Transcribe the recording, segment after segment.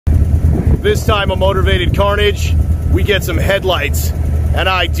This time on Motivated Carnage, we get some headlights. And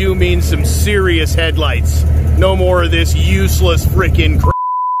I do mean some serious headlights. No more of this useless frickin' crap.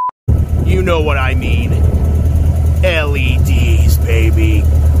 You know what I mean. LEDs, baby.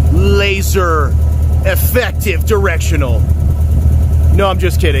 Laser effective directional. No, I'm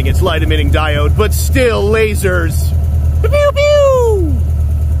just kidding. It's light emitting diode, but still lasers. Pew, pew, pew.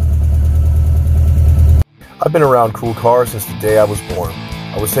 I've been around cool cars since the day I was born.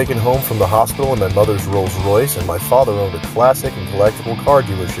 I was taken home from the hospital in my mother's Rolls Royce, and my father owned a classic and collectible car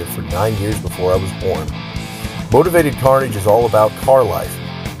dealership for 9 years before I was born. Motivated Carnage is all about car life.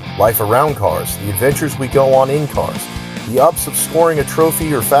 Life around cars, the adventures we go on in cars, the ups of scoring a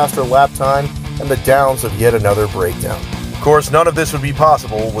trophy or faster lap time, and the downs of yet another breakdown. Of course, none of this would be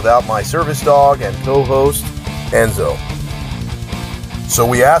possible without my service dog and co-host, Enzo. So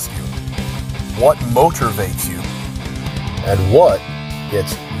we ask you, what motivates you? And what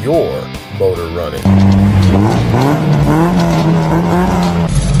gets your motor running?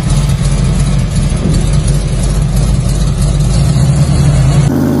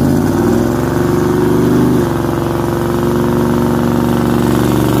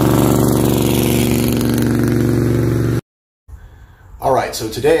 Alright, so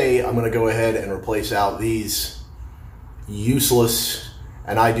today I'm going to go ahead and replace out these useless,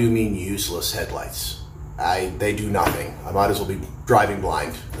 and I do mean useless, headlights. They do nothing. I might as well be driving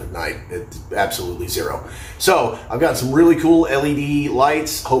blind at night. It's absolutely zero. So I've got some really cool LED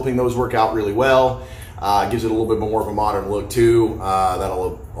lights, hoping those work out really well. Gives it a little bit more of a modern look too.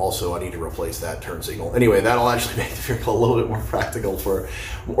 That'll also, I need to replace that turn signal. Anyway, that'll actually make the vehicle a little bit more practical for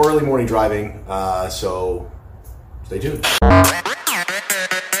early morning driving. So stay tuned.